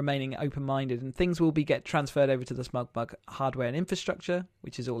remaining open-minded, and things will get transferred over to the SmugMug hardware and infrastructure,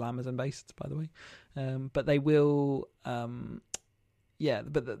 which is all Amazon-based, by the way. But they will... but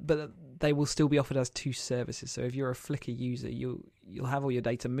they will still be offered as two services. So if you're a Flickr user, you'll have all your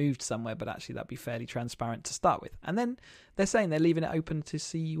data moved somewhere, but actually that'd be fairly transparent to start with. And then they're saying they're leaving it open to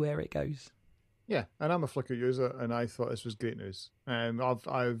see where it goes. Yeah, and I'm a Flickr user, and I thought this was great news.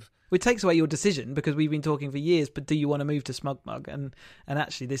 It takes away your decision because we've been talking for years. But do you want to move to SmugMug? And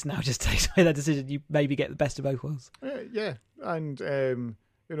actually, this now just takes away that decision. You maybe get the best of both worlds. Yeah, and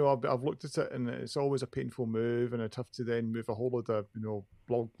I've looked at it, and it's always a painful move, and I'd have to then move a whole load of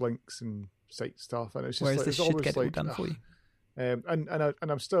blog links and site stuff, and it's just whereas this should get it all done for you. And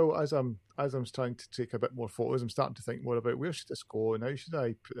I'm still as I'm trying to take a bit more photos, I'm starting to think more about where should this go and how should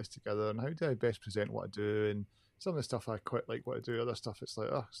I put this together and how do I best present what I do. And some of the stuff I quite like what I do, other stuff it's like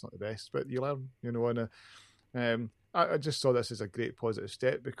it's not the best, but you learn, and I just saw this as a great positive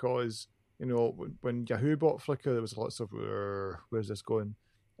step because when Yahoo bought Flickr, there was lots of where's this going.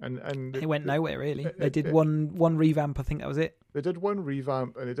 And it went nowhere really. They did one revamp, I think that was it. They did one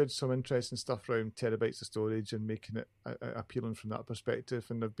revamp, and they did some interesting stuff around terabytes of storage and making it appealing from that perspective.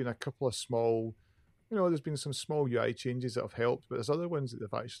 And there've been a couple of small, there's been some small UI changes that have helped, but there's other ones that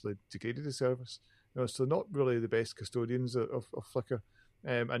they've actually degraded the service. So not really the best custodians of Flickr.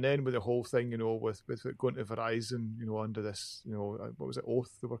 And then with the whole thing, with it going to Verizon, under this, what was it,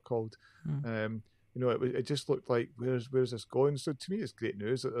 Oath they were called. It just looked like where's this going? So to me, it's great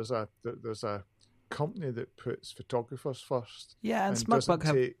news that there's a company that puts photographers first. Yeah, and SmugMug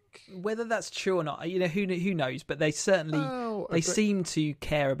have whether that's true or not. Who knows? But they certainly seem to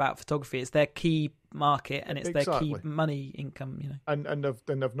care about photography. It's their key market, and it's their key money income. And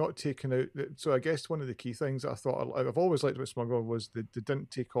they've not taken out. So I guess one of the key things that I thought I've always liked about SmugMug was they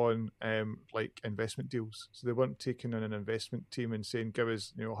didn't take on like investment deals. So they weren't taking on an investment team and saying give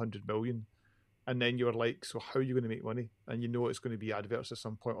us 100 million. And then you were like, so how are you going to make money? And it's going to be adverts at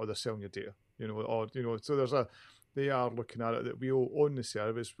some point, or they're selling your data, so they are looking at it that we'll own the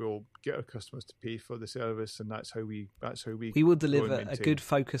service, we'll get our customers to pay for the service, and that's how we will deliver a good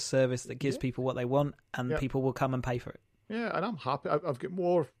focused service that gives people what they want, and people will come and pay for it. Yeah, and I'm happy. I've got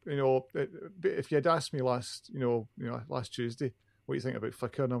more, if you had asked me last Tuesday, what do you think about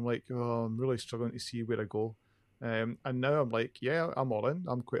Flickr? And I'm like, I'm really struggling to see where I go. And now I'm like, I'm all in.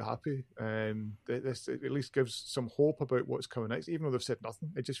 I'm quite happy. This at least gives some hope about what's coming next, even though they've said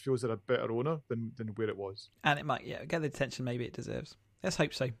nothing. It just feels they're a better owner than where it was. And it might, get the attention maybe it deserves. Let's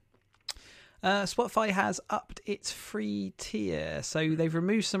hope so. Spotify has upped its free tier. So they've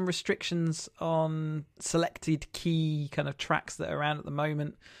removed some restrictions on selected key kind of tracks that are around at the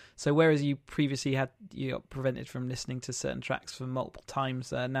moment. So whereas you previously you got prevented from listening to certain tracks for multiple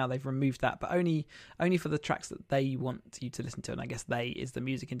times, now they've removed that, but only for the tracks that they want you to listen to. And I guess they is the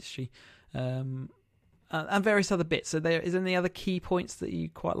music industry, and various other bits. So is there any other key points that you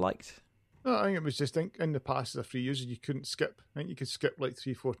quite liked? No, I think it was just in the past as a free user you couldn't skip. I think you could skip like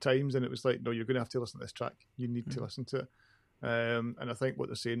 3-4 times, and it was like, no, you're going to have to listen to this track. You need to listen to it. And I think what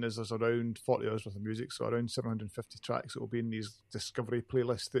they're saying is there's around 40 hours worth of music, so around 750 tracks that will be in these discovery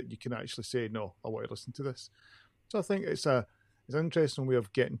playlists that you can actually say, no, I want to listen to this. So I think it's an interesting way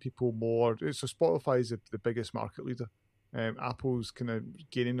of getting people more. So Spotify is the biggest market leader. Apple's kind of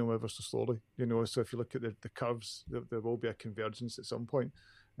gaining them ever so slowly. So if you look at the curves, there will be a convergence at some point.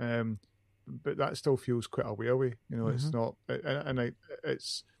 But that still feels quite a way away. It's not, and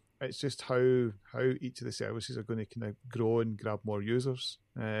it's just how each of the services are going to kind of grow and grab more users.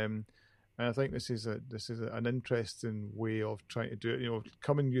 And I think this is an interesting way of trying to do it.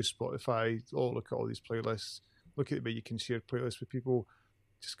 Come and use Spotify. Look at all these playlists. Look at the way you can share playlists with people.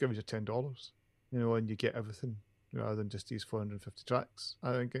 Just give us your $10, and you get everything rather than just these 450 tracks.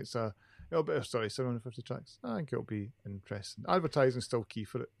 I think it's 750 tracks. I think it'll be interesting. Advertising's still key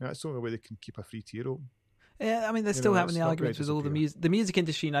for it. That's the only way they can keep a free tier open. Yeah, I mean, they're still having the arguments with all the music. The music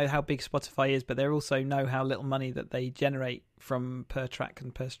industry know how big Spotify is, but they also know how little money that they generate from per track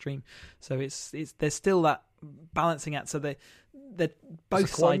and per stream. So it's there's still that balancing act. So they're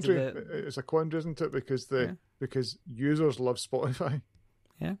both sides of it. It's a quandary, isn't it? Because users love Spotify.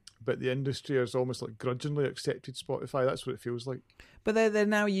 Yeah. But the industry has almost like grudgingly accepted Spotify. That's what it feels like. But they're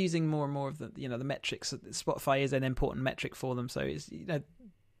now using more and more of the the metrics. Spotify is an important metric for them. So it's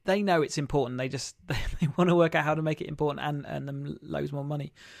they know it's important. They want to work out how to make it important and earn them loads more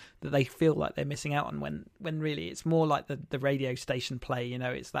money that they feel like they're missing out on when really it's more like the radio station play.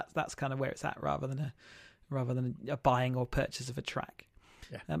 It's that's kind of where it's at rather than a buying or purchase of a track.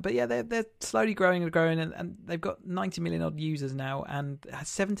 Yeah. But yeah, they're slowly growing and they've got 90 million odd users now and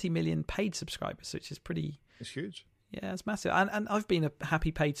 70 million paid subscribers, which is pretty. It's huge. Yeah, it's massive. And I've been a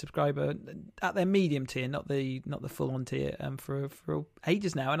happy paid subscriber at their medium tier, not the full on tier, for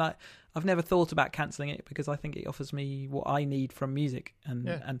ages now. And I've never thought about cancelling it because I think it offers me what I need from music. And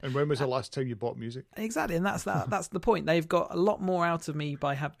when was the last time you bought music? Exactly, and that's the point. They've got a lot more out of me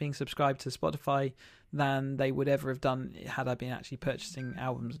by being subscribed to Spotify than they would ever have done had I been actually purchasing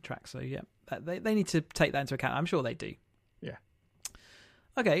albums and tracks. So yeah, they need to take that into account. I'm sure they do. Yeah.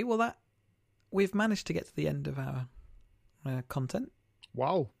 Okay, well we've managed to get to the end of our content.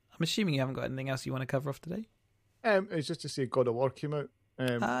 Wow. I'm assuming you haven't got anything else you want to cover off today. It's just to say God of War came out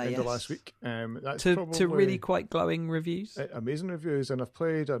end of last week. That's to really quite glowing reviews. Amazing reviews, and I've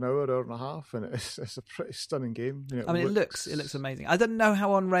played an hour and a half, and it's a pretty stunning game. It looks amazing. I don't know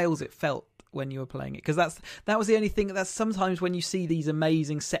how on rails it felt when you were playing it, because that was the only thing. That's sometimes when you see these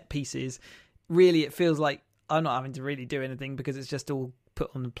amazing set pieces, really it feels like I'm not having to really do anything because it's just all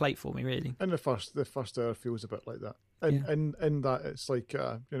put on the plate for me, really. And the first hour feels a bit like that. And in that it's like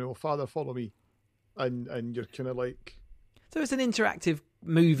Father, follow me, and you're kind of like. So it's an interactive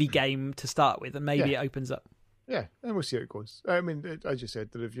movie game to start with, and maybe it opens up. Yeah, and we'll see how it goes. I mean, as you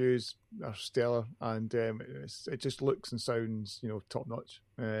said, the reviews are stellar, and it just looks and sounds, top notch.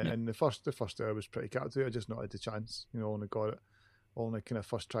 And the first hour was pretty captivating. I just not had the chance, only got it, only kind of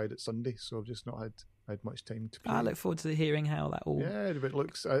first tried it Sunday, so I've just not had much time to play. I look forward to hearing how that all. Yeah, but it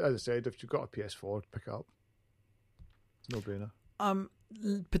looks, as I said, if you've got a PS4, pick it up. No brainer. I'm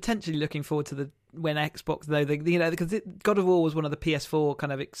potentially looking forward to when Xbox, though, because God of War was one of the PS4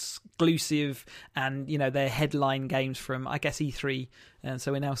 kind of exclusive and their headline games from, I guess, E3, and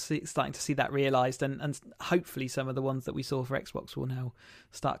so we're now starting to see that realised, and hopefully some of the ones that we saw for Xbox will now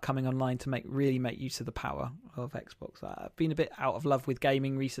start coming online to really make use of the power of Xbox. I've been a bit out of love with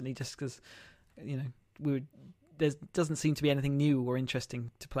gaming recently, just because there doesn't seem to be anything new or interesting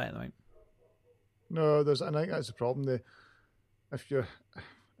to play at the moment. No, I think that's the problem.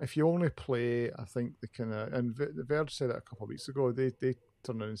 If you only play, I think the kind of, and the Verge said it a couple of weeks ago. They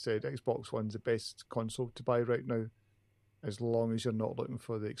turned around and said Xbox One's the best console to buy right now, as long as you're not looking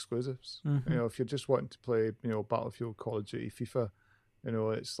for the exclusives. Mm-hmm. If you're just wanting to play, Battlefield, Call of Duty, FIFA,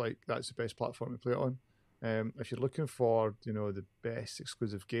 it's like that's the best platform to play it on. If you're looking for, the best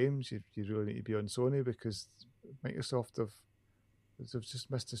exclusive games, you really need to be on Sony, because Microsoft they've just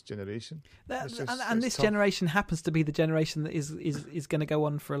missed this generation. This generation happens to be the generation that is going to go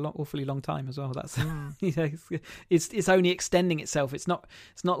on for awfully long time as well. That's it's only extending itself. It's not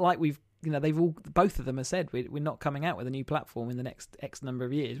like we've both of them have said we're not coming out with a new platform in the next X number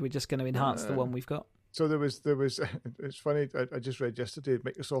of years. We're just going to enhance the one we've got. So there was. It's funny. I just read yesterday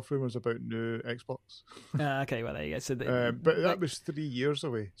Microsoft rumors about new Xbox. Okay, well there you go. So, but that was 3 years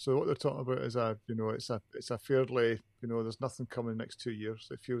away. So what they're talking about is it's a fairly there's nothing coming in the next 2 years.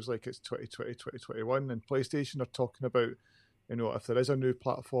 It feels like it's 2020, 2021, and PlayStation are talking about if there is a new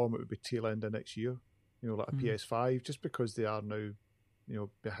platform, it would be tail end of next year. Like a PS5, just because they are now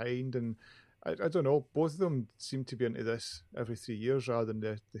behind. And I don't know, both of them seem to be into this every 3 years rather than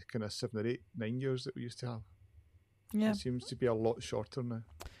the kind of 7 or 8, 9 years that we used to have. Yeah. It seems to be a lot shorter now.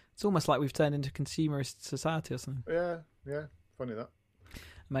 It's almost like we've turned into consumerist society or something. Yeah. Funny that.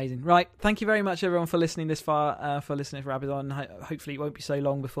 Amazing. Right. Thank you very much, everyone, for listening this far, for listening to Rabidon. Hopefully it won't be so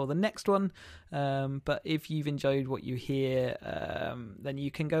long before the next one. But if you've enjoyed what you hear, then you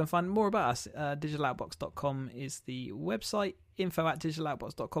can go and find more about us. Digitaloutbox.com is the website.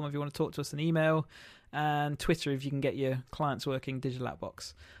 info@digitaloutbox.com if you want to talk to us, an email. And Twitter if you can get your clients working, Digital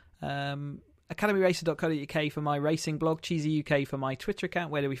Outbox. academyracer.co.uk for my racing blog. Cheesy UK for my Twitter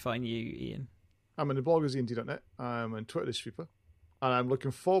account. Where do we find you, Ian? I'm on the blog as ian.net. I'm on Twitter as Sweeper. And I'm looking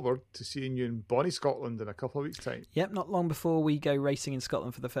forward to seeing you in Bonnie, Scotland in a couple of weeks' time. Yep, not long before we go racing in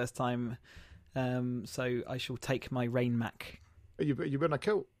Scotland for the first time. So I shall take my Rain Mac. Are you wearing a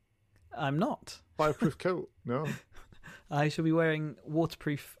kilt? I'm not. Fireproof kilt? No. I shall be wearing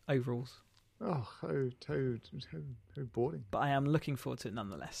waterproof overalls. Oh, how boring. But I am looking forward to it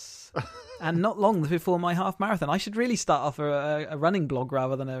nonetheless. And not long before my half marathon. I should really start off a running blog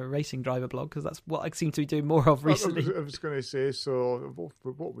rather than a racing driver blog, because that's what I seem to be doing more of recently. I was going to say, so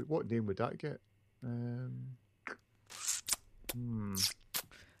what name would that get?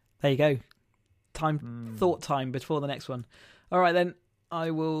 There you go. Thought time before the next one. All right, then. I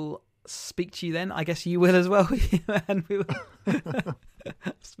will speak to you then. I guess you will as well. And we will...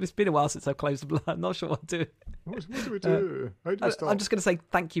 It's been a while since I've closed the blog. I'm not sure what to do. What do we do? How do we start? I'm just going to say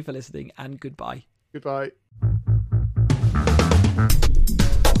thank you for listening and goodbye. Goodbye.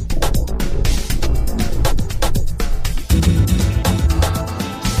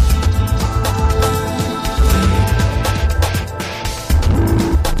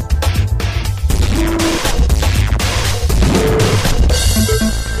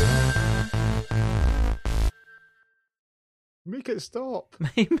 Make it stop.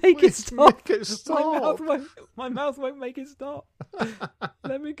 Make it stop. Make it stop. My mouth won't make it stop.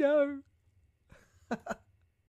 Let me go.